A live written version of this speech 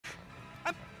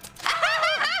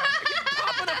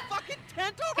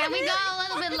Can we go a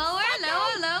little bit lower?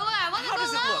 Lower. I want to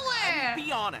go lower.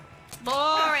 Be on it.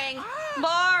 Boring.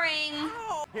 Boring.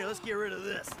 Here, let's get rid of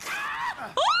this.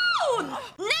 Ooh!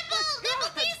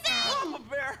 Nipple pieces! Mama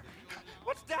Bear.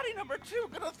 What's Daddy number 2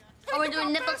 gonna think Oh, we're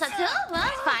doing nipple tattoo? Well,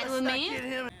 that's fine with me.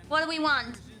 What do we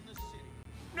want?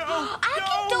 No, I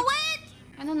can do it!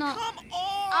 I don't know. Come on!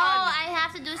 Oh, I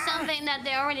have to do something that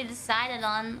they already decided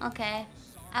on. Okay.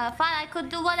 I thought I could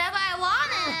do whatever I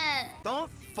wanted.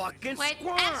 Don't fucking Wait,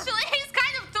 squirm. actually, he's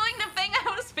kind of doing the thing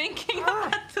I was thinking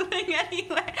about doing anyway.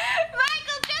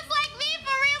 Michael, just like me,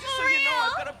 for real, So you know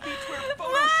I've got a beachwear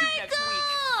photo shoot next week.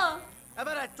 Michael! How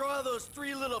about I draw those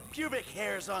 3 little pubic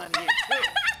hairs on here, too?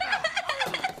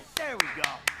 There we go.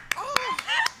 Oh,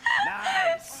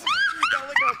 nice. Got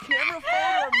like a camera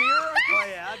phone or a mirror? Oh,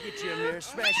 yeah, I'll get you a mirror.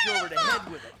 Smash you over the head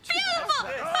with it. Beautiful!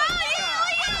 Oh,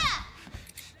 yeah!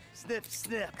 Snip,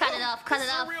 snip. Cut it off, cut it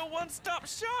This off. is a real one-stop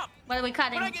shop. What are we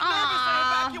cutting? When I get nervous,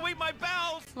 I evacuate my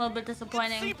bowels. A little bit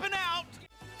disappointing. Seeping out.